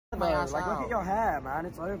my ass Like, out. look at your hair, man.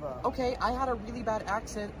 It's over. Okay, I had a really bad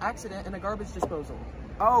accident in a garbage disposal.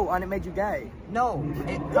 Oh, and it made you gay? No,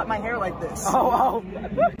 it cut my hair like this. Oh.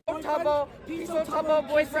 Tubbo, Tubbo,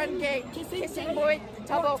 boyfriend gay, kissing boy,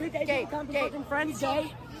 Tubbo, gay, friends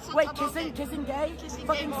gay. Wait, kissing gay?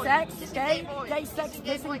 Fucking sex gay? Gay sex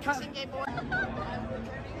kissing.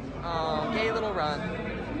 Oh, gay little run.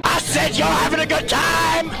 I said you're having a good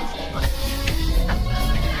time!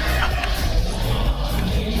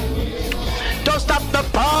 Don't stop the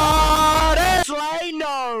party! Slay?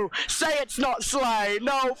 No! Say it's not slay!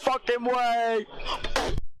 No fucking way!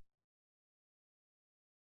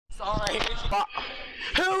 Sorry. But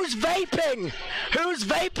who's vaping? Who's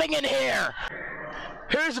vaping in here?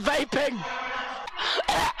 Who's vaping?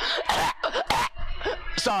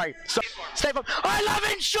 Sorry. Stay up. I love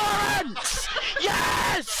insurance!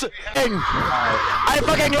 Yes! I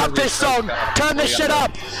fucking love this song! Turn this shit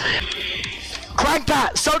up! Crank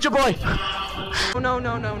that! Soldier Boy! No.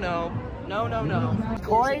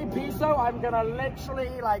 Koi, Piso, I'm gonna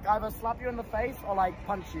literally, like, either slap you in the face or, like,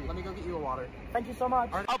 punch you. Let me go get you a water. Thank you so much.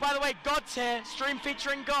 Oh, by the way, God's here. Stream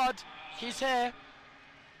featuring God. He's here.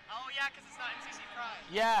 Oh yeah, because it's not MCC Pride.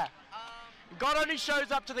 Yeah. God only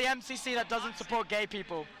shows up to the MCC that doesn't support gay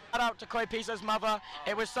people. Shout out to Koi Piso's mother.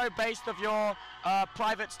 It was so based of your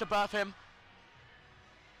privates to birth him.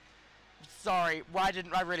 Sorry,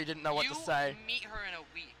 I really didn't know what to say. You meet her in a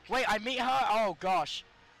week. Wait, I meet her? Oh gosh.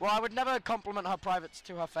 Well, I would never compliment her privates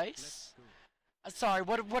to her face. Sorry,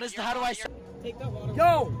 what is how do I say?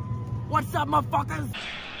 Yo! What's up, motherfuckers?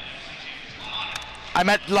 I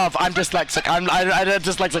meant love. I'm dyslexic. I'm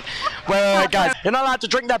dyslexic. Wait, guys. You're not allowed to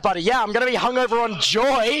drink that, buddy. Yeah, I'm gonna be hungover on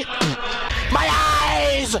joy. My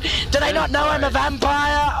eyes! Did I not know I'm a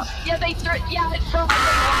vampire? Yeah, they threw, yeah, it's from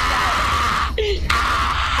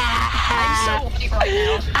I'm so white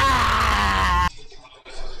right now.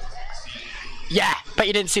 Yeah, but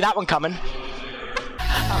you didn't see that one coming.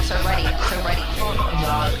 I'm so ready.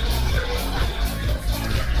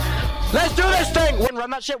 Let's do this thing! Run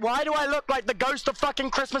that shit. Why do I look like the ghost of fucking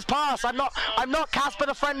Christmas past? I'm not Casper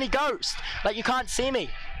the Friendly Ghost. Like, you can't see me.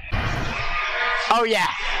 Oh yeah.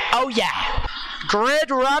 Grid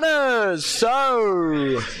runners!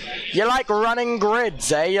 So, you like running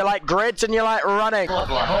grids, eh? You like grids and you like running.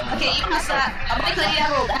 Okay, you pass that. I'm gonna clear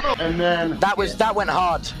that. And then... That went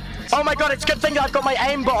hard. Oh my god, it's a good thing that I've got my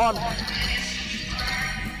aimbot on.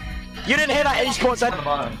 You didn't hear that esports, eh?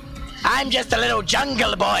 I'm just a little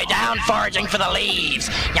jungle boy down foraging for the leaves.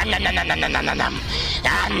 Yum, yum, yum, yum, yum, yum, yum, yum.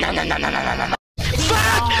 Yum, yum, yum, yum, yum, yum.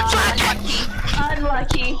 Fuck!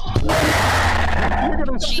 Unlucky. You're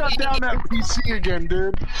gonna shut down that PC again,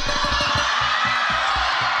 dude.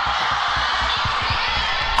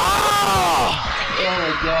 Oh! Oh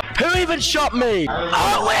my god. Who even shot me?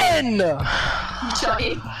 Owen!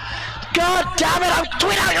 Johnny. God damn it, I'll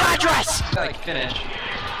tweet out your address! Like finish.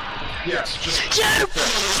 Yes, just... You!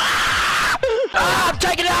 I'm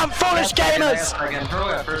taking it out, foolish gamers! Again, throw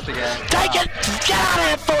it first again. Take it! Get out of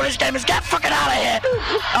here, foolish gamers! Get fucking out of here!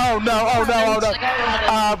 Oh no!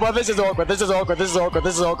 Well, this is awkward. This is really awkward. This is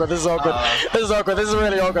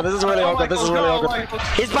really awkward.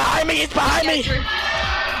 He's behind me!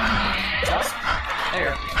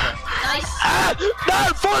 There. Nice.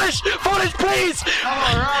 No! Foolish, please!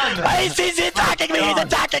 He's attacking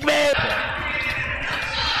me!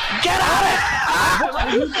 Get out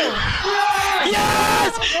of here!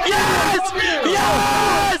 Yes!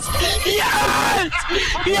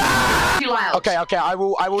 Okay, I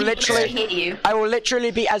will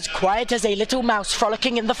literally be as quiet as a little mouse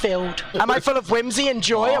frolicking in the field. Am I full of whimsy and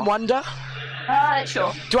joy and wonder?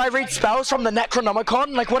 Sure. Do I read spells from the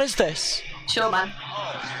Necronomicon? Like, what is this? Sure, man.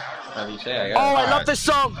 How do you say? I love this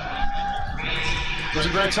song! It was a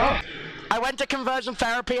great song. I went to conversion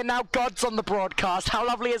therapy and now God's on the broadcast. How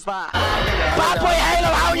lovely is that? Bad boy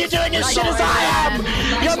Halo, how are you doing as shit as I am?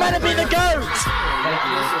 You're meant to be the GOAT!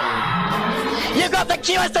 You got the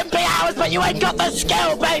qsmp hours, but you ain't got the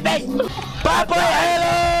skill, baby! Bad boy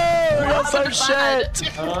Halo! You're so shit!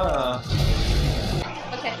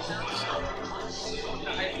 Okay.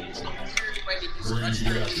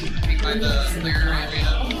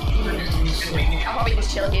 I'll probably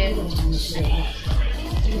just chill here.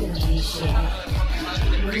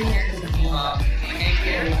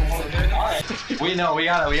 We know, we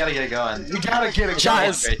gotta get it going. We gotta get it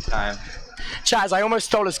going. Chaz, I almost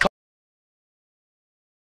stole his car.